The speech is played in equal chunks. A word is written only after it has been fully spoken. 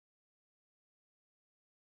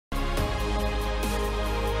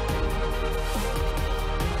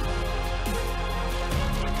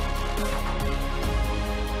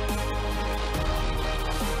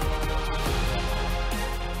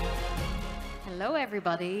Hello,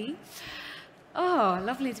 everybody. Oh,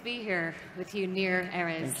 lovely to be here with you, Nir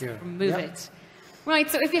Erez from Moovit. Yep. Right,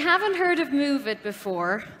 so if you haven't heard of Moovit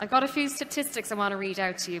before, I've got a few statistics I want to read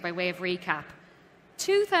out to you by way of recap.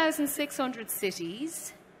 2,600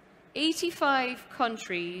 cities, 85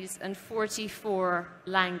 countries, and 44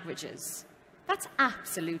 languages. That's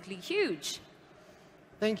absolutely huge.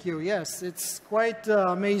 Thank you. Yes, it's quite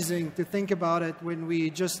amazing to think about it when we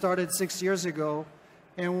just started 6 years ago.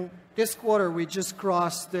 And this quarter, we just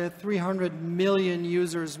crossed the 300 million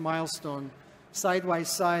users milestone, side by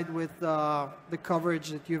side with the coverage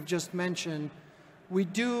that you've just mentioned. We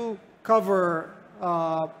do cover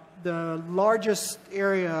the largest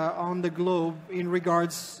area on the globe in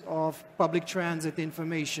regards of public transit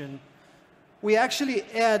information. We actually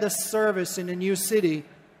add a service in a new city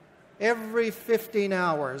every 15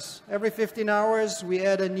 hours. Every 15 hours, we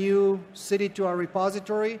add a new city to our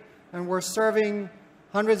repository, and we're serving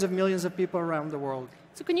hundreds of millions of people around the world.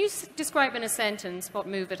 So can you describe in a sentence what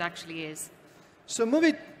Moovit actually is? So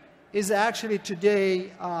Moovit is actually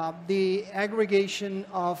today the aggregation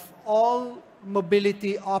of all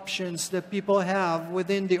mobility options that people have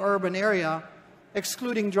within the urban area,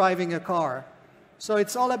 excluding driving a car. So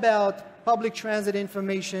it's all about public transit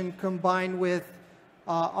information combined with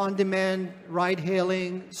on-demand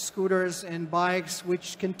ride-hailing, scooters and bikes,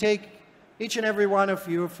 which can take each and every one of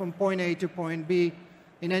you from point A to point B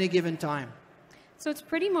in any given time. So it's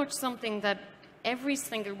pretty much something that every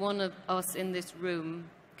single one of us in this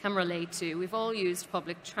room can relate to. We've all used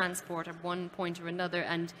public transport at one point or another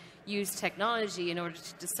and used technology in order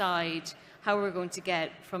to decide how we're going to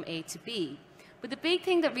get from A to B. But the big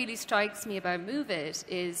thing that really strikes me about Moovit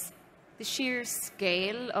is the sheer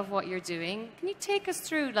scale of what you're doing. Can you take us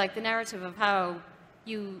through like the narrative of how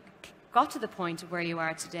you got to the point of where you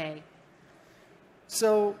are today?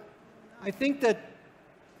 So I think that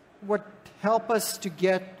what helped us to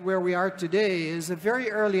get where we are today is a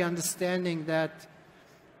very early understanding that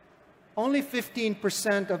only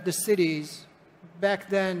 15% of the cities back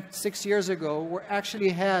then, 6 years ago, were actually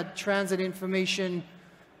had transit information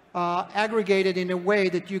aggregated in a way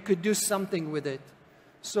that you could do something with it.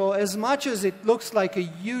 So as much as it looks like a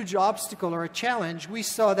huge obstacle or a challenge, we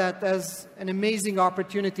saw that as an amazing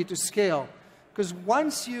opportunity to scale. Because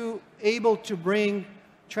once you're able to bring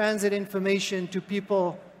transit information to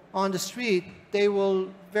people on the street, they will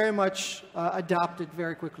very much adopt it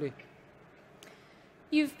very quickly.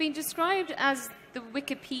 You've been described as the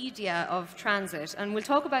Wikipedia of transit, and we'll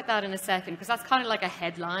talk about that in a second, because that's kind of like a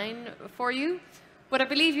headline for you. But I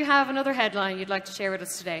believe you have another headline you'd like to share with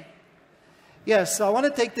us today. Yes, so I want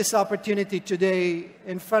to take this opportunity today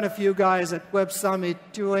in front of you guys at Web Summit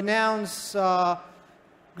to announce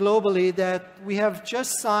globally that we have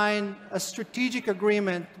just signed a strategic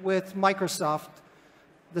agreement with Microsoft,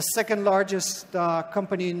 the second largest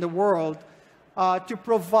company in the world, to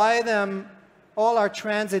provide them all our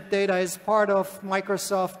transit data as part of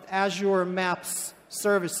Microsoft Azure Maps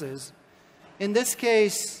services. In this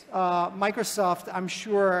case, Microsoft, I'm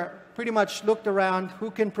sure, pretty much looked around who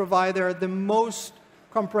can provide the most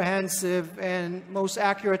comprehensive and most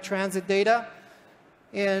accurate transit data.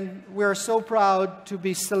 And we're so proud to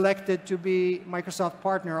be selected to be Microsoft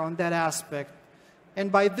partner on that aspect. And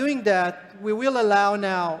by doing that, we will allow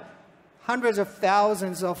now hundreds of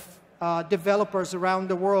thousands of developers around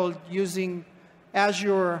the world using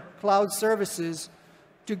Azure cloud services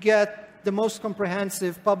to get the most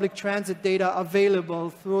comprehensive public transit data available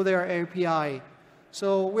through their API.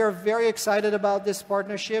 So we're very excited about this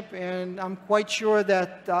partnership, and I'm quite sure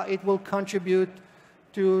that it will contribute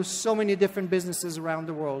to so many different businesses around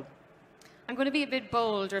the world. I'm going to be a bit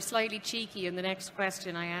bold or slightly cheeky in the next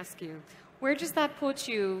question I ask you. Where does that put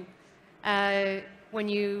you when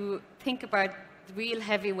you think about the real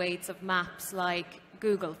heavyweights of maps like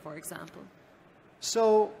Google, for example?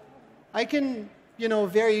 So I can,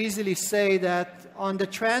 very easily say that on the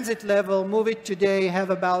transit level, Moovit today have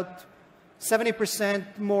about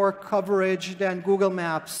 70% more coverage than Google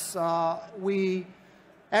Maps. We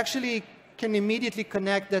actually can immediately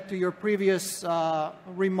connect that to your previous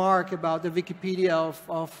remark about the Wikipedia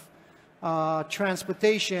of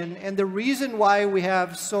transportation. And the reason why we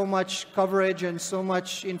have so much coverage and so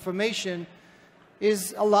much information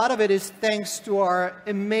is a lot of it is thanks to our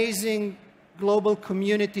amazing global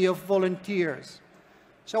community of volunteers.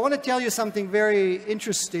 So I want to tell you something very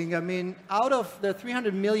interesting. I mean, out of the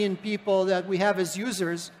 300 million people that we have as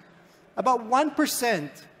users, about 1%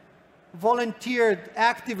 volunteered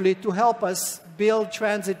actively to help us build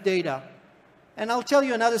transit data. And I'll tell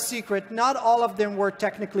you another secret, not all of them were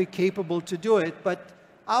technically capable to do it, but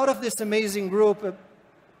out of this amazing group,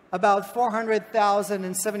 about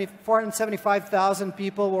 475,000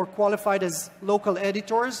 people were qualified as local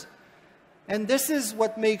editors. And this is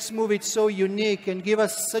what makes Moovit so unique and give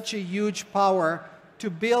us such a huge power to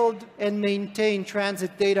build and maintain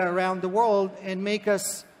transit data around the world and make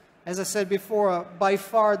us, as I said before, by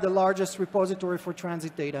far the largest repository for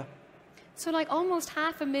transit data. So like almost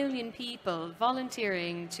 500,000 people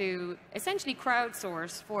volunteering to essentially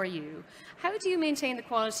crowdsource for you. How do you maintain the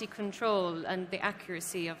quality control and the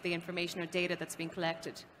accuracy of the information or data that's being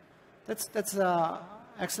collected? That's an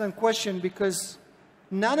excellent question, because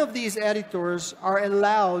none of these editors are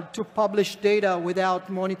allowed to publish data without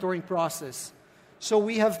monitoring process. So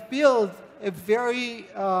we have built a very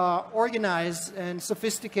organized and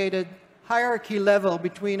sophisticated hierarchy level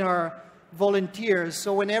between our volunteers.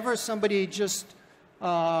 So whenever somebody just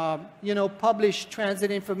publish transit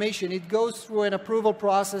information, it goes through an approval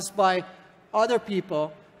process by other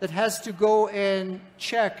people that has to go and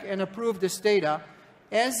check and approve this data.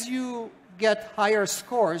 As you get higher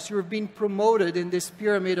scores, you're being promoted in this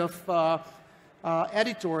pyramid of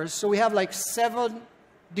editors. So we have like 7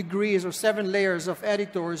 degrees or 7 layers of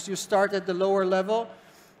editors. You start at the lower level,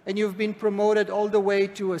 and you've been promoted all the way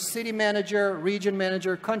to a city manager, region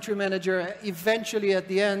manager, country manager. Eventually, at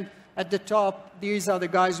the end, at the top, these are the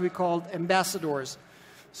guys we called ambassadors.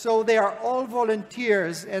 So they are all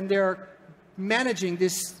volunteers, and they're managing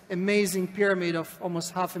this amazing pyramid of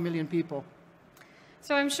almost 500,000 people.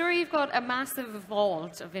 So I'm sure you've got a massive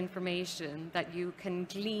vault of information that you can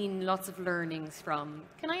glean lots of learnings from.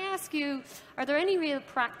 Can I ask you, are there any real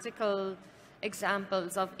practical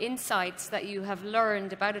examples of insights that you have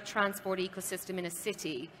learned about a transport ecosystem in a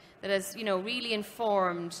city that has, really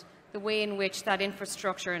informed the way in which that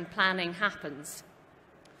infrastructure and planning happens?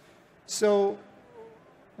 So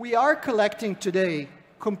we are collecting today,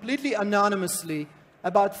 completely anonymously,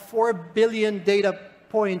 about 4 billion data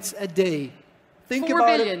points a day. Think 4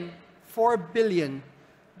 about billion? It, 4 billion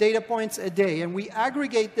data points a day. And we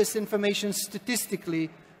aggregate this information statistically.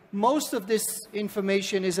 Most of this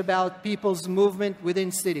information is about people's movement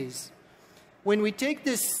within cities. When we take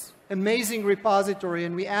this amazing repository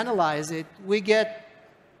and we analyze it, we get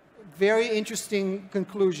very interesting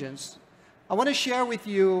conclusions. I want to share with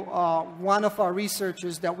you one of our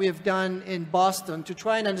researches that we have done in Boston to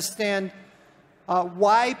try and understand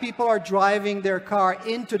why people are driving their car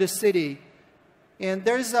into the city. And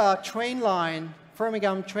there's a train line,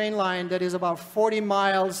 Birmingham train line, that is about 40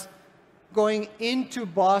 miles going into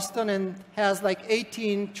Boston and has like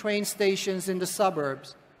 18 train stations in the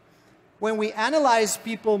suburbs. When we analyze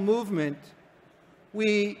people movement,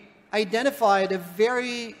 we identified a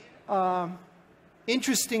very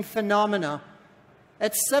interesting phenomena.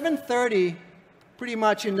 At 7:30, pretty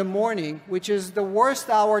much in the morning, which is the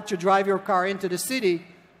worst hour to drive your car into the city,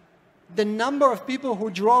 the number of people who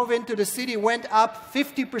drove into the city went up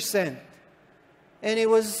 50%. And it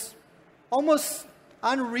was almost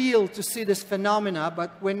unreal to see this phenomena,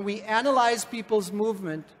 but when we analyze people's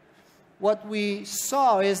movement, what we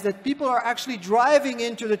saw is that people are actually driving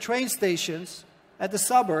into the train stations at the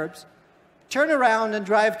suburbs, turn around and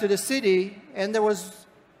drive to the city, and there was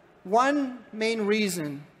one main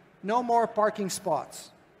reason: no more parking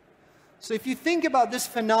spots. So if you think about this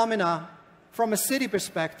phenomena from a city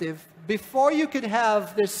perspective, before you could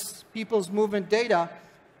have this people's movement data,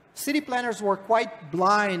 city planners were quite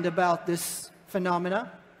blind about this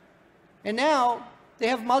phenomena. And now they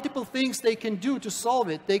have multiple things they can do to solve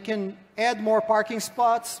it. They can add more parking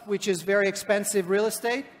spots, which is very expensive real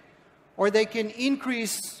estate, or they can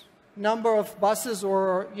increase number of buses,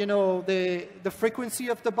 or the frequency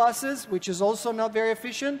of the buses, which is also not very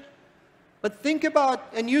efficient. But think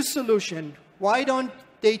about a new solution. Why don't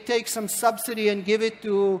they take some subsidy and give it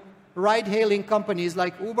to ride-hailing companies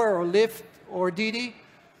like Uber or Lyft or Didi,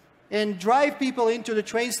 and drive people into the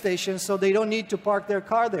train station so they don't need to park their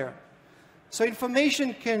car there? So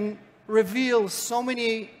information can reveal so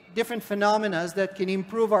many different phenomena that can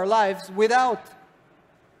improve our lives without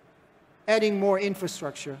adding more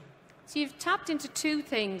infrastructure. So you've tapped into 2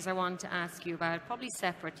 things I want to ask you about, probably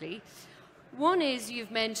separately. One is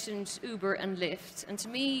you've mentioned Uber and Lyft, and to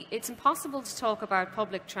me it's impossible to talk about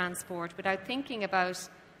public transport without thinking about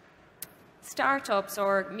startups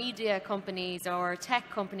or media companies or tech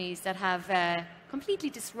companies that have completely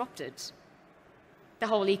disrupted the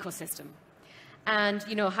whole ecosystem, and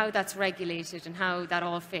how that's regulated and how that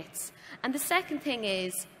all fits. And the second thing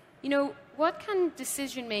is, what can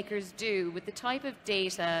decision makers do with the type of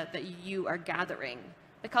data that you are gathering?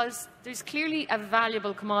 Because there's clearly a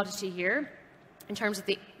valuable commodity here in terms of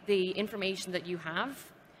the information that you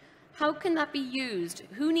have. How can that be used?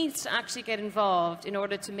 Who needs to actually get involved in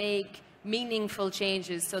order to make meaningful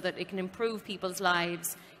changes so that it can improve people's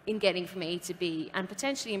lives in getting from A to B, and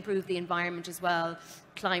potentially improve the environment as well,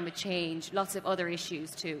 climate change, lots of other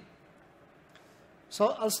issues too.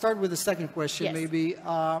 So I'll start with the second question, yes. maybe.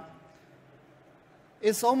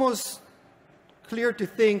 It's almost clear to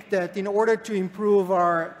think that in order to improve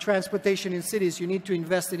our transportation in cities, you need to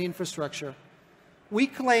invest in infrastructure. We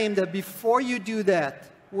claim that before you do that,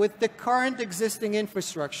 with the current existing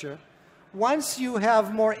infrastructure, once you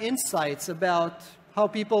have more insights about how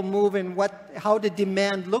people move and how the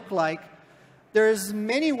demand look like, there's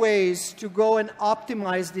many ways to go and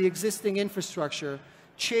optimize the existing infrastructure.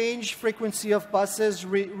 Change frequency of buses,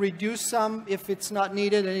 reduce some if it's not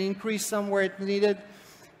needed, and increase some where it's needed.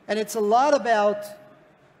 And it's a lot about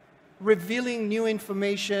revealing new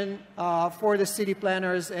information for the city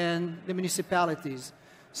planners and the municipalities.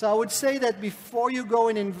 So I would say that before you go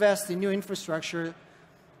and invest in new infrastructure,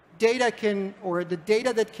 the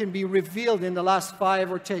data that can be revealed in the last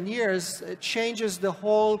 5 or 10 years, it changes the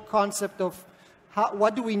whole concept of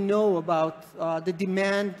what do we know about the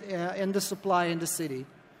demand and the supply in the city.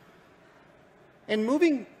 And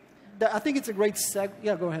moving, I think it's a great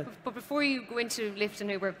yeah, go ahead. But before you go into Lyft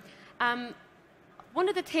and Uber, one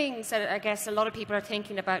of the things that I guess a lot of people are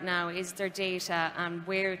thinking about now is their data and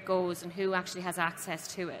where it goes and who actually has access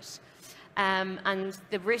to it. And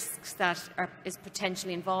the risks that is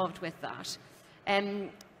potentially involved with that.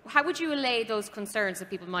 How would you allay those concerns that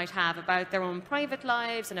people might have about their own private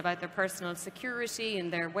lives and about their personal security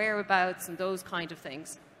and their whereabouts and those kind of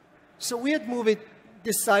things? So we at Moovit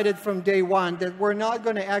decided from day one that we're not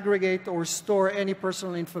going to aggregate or store any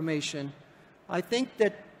personal information. I think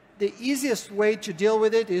that the easiest way to deal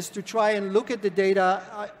with it is to try and look at the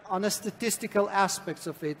data on the statistical aspects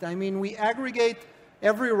of it. I mean, we aggregate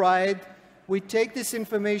every ride. We take this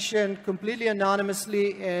information completely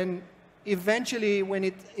anonymously, and eventually, when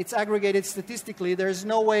it's aggregated statistically, there's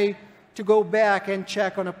no way to go back and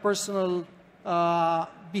check on a personal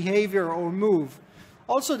behavior or move.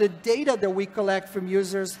 Also, the data that we collect from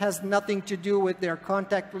users has nothing to do with their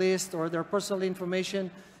contact list or their personal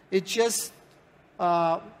information. It's just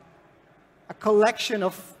a collection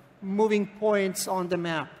of moving points on the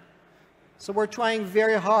map. So we're trying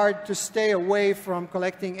very hard to stay away from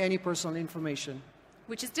collecting any personal information.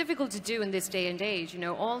 Which is difficult to do in this day and age. You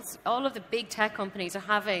know, all of the big tech companies are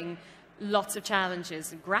having lots of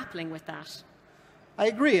challenges and grappling with that. I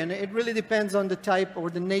agree, and it really depends on the type or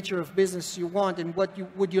the nature of business you want and what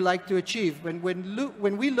would you like to achieve.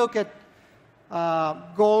 When we look at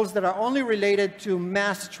goals that are only related to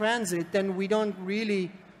mass transit, then we don't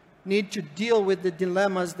really need to deal with the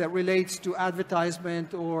dilemmas that relates to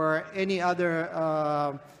advertisement or any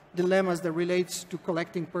other dilemmas that relates to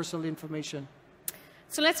collecting personal information.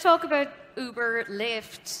 So let's talk about Uber,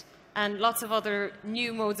 Lyft, and lots of other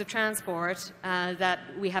new modes of transport that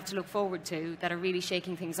we have to look forward to that are really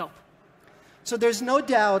shaking things up. So there's no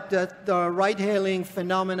doubt that the ride-hailing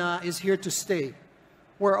phenomena is here to stay.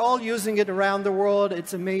 We're all using it around the world.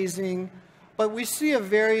 It's amazing. But we see a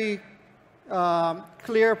very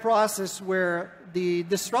clear process where the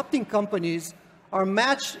disrupting companies are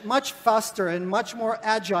much faster and much more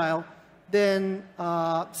agile than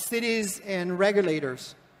cities and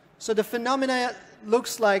regulators. So the phenomena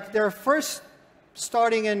looks like they're first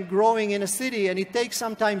starting and growing in a city, and it takes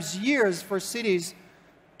sometimes years for cities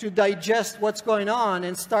to digest what's going on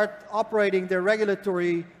and start operating their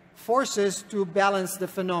regulatory forces to balance the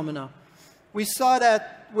phenomena. We saw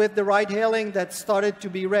that with the ride-hailing that started to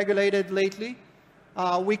be regulated lately.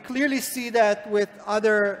 We clearly see that with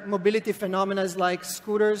other mobility phenomena like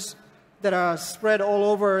scooters that are spread all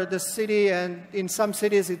over the city, and in some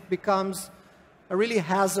cities it becomes a really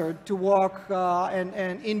hazard to walk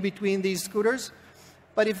and in between these scooters.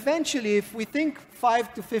 But eventually, if we think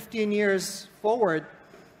 5 to 15 years forward,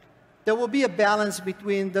 there will be a balance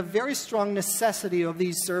between the very strong necessity of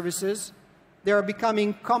these services. They are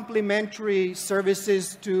becoming complementary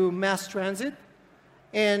services to mass transit,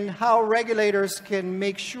 and how regulators can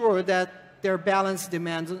make sure that they're balanced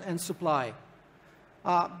demand and supply.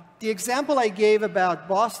 The example I gave about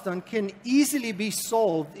Boston can easily be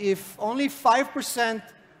solved if only 5%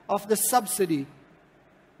 of the subsidy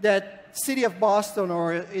that City of Boston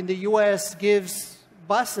or in the US gives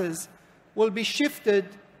buses will be shifted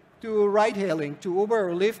to ride-hailing, to Uber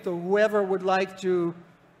or Lyft or whoever would like to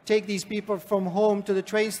take these people from home to the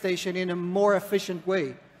train station in a more efficient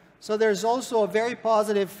way. So there's also a very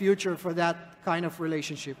positive future for that kind of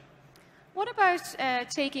relationship. What about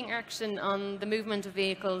taking action on the movement of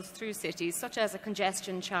vehicles through cities, such as a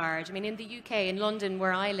congestion charge? I mean, in the UK, in London,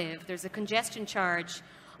 where I live, there's a congestion charge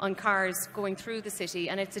on cars going through the city,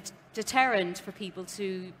 and it's a deterrent for people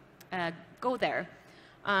to go there.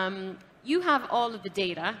 You have all of the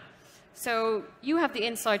data, so you have the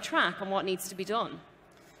inside track on what needs to be done.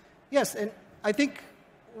 Yes, and I think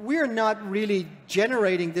we're not really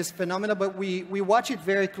generating this phenomena, but we watch it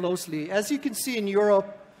very closely. As you can see in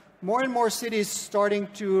Europe, more and more cities starting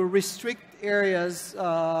to restrict areas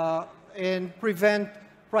and prevent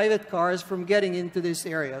private cars from getting into these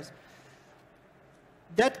areas.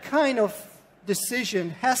 That kind of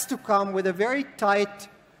decision has to come with a very tight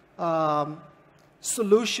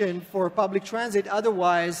solution for public transit.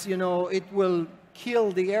 Otherwise, you know, it will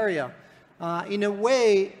kill the area. In a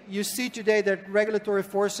way, you see today that regulatory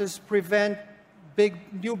forces prevent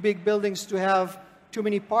new big buildings to have too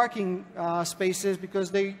many parking spaces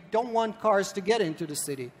because they don't want cars to get into the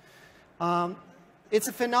city. It's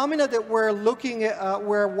a phenomenon that we're looking at,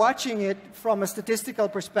 we're watching it from a statistical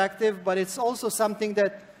perspective, but it's also something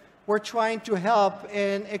that we're trying to help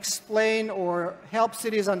and explain or help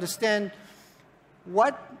cities understand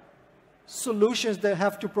what solutions they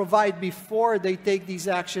have to provide before they take these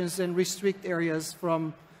actions and restrict areas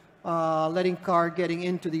from letting cars getting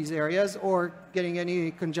into these areas or getting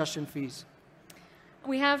any congestion fees.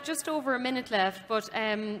 We have just over a minute left, but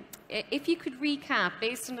if you could recap,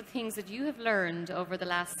 based on the things that you have learned over the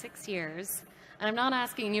last 6 years, and I'm not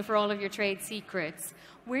asking you for all of your trade secrets,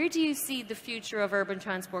 where do you see the future of urban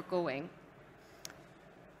transport going?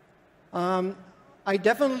 I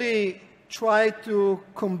definitely try to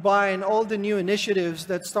combine all the new initiatives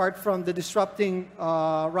that start from the disrupting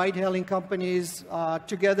ride-hailing companies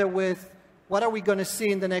together with what are we going to see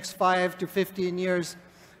in the next 5 to 15 years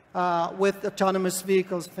with autonomous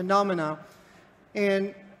vehicles phenomena.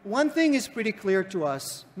 And one thing is pretty clear to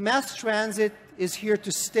us. Mass transit is here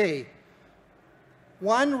to stay.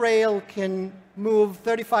 One rail can move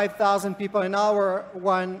 35,000 people an hour,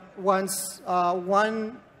 once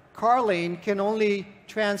one car lane can only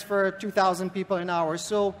transfer 2,000 people an hour.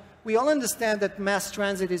 So we all understand that mass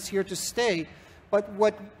transit is here to stay. But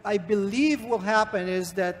what I believe will happen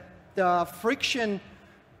is that the friction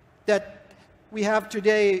that we have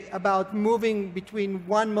today about moving between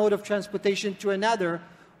one mode of transportation to another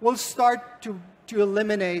will start to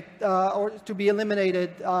eliminate or to be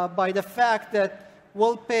eliminated by the fact that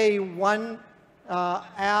we'll pay one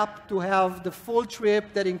app to have the full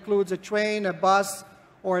trip that includes a train, a bus,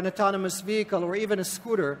 or an autonomous vehicle, or even a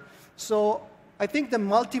scooter. So I think the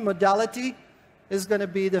multimodality is going to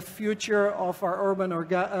be the future of our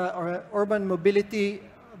urban mobility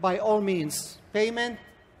by all means, payment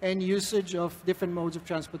and usage of different modes of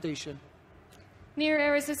transportation. Nir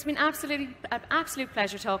Erez, it's been an absolute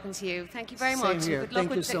pleasure talking to you. Thank you very much. Same here. Good luck Thank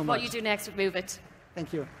you with so what much. you do next with Moovit.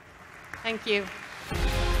 Thank you. Thank you.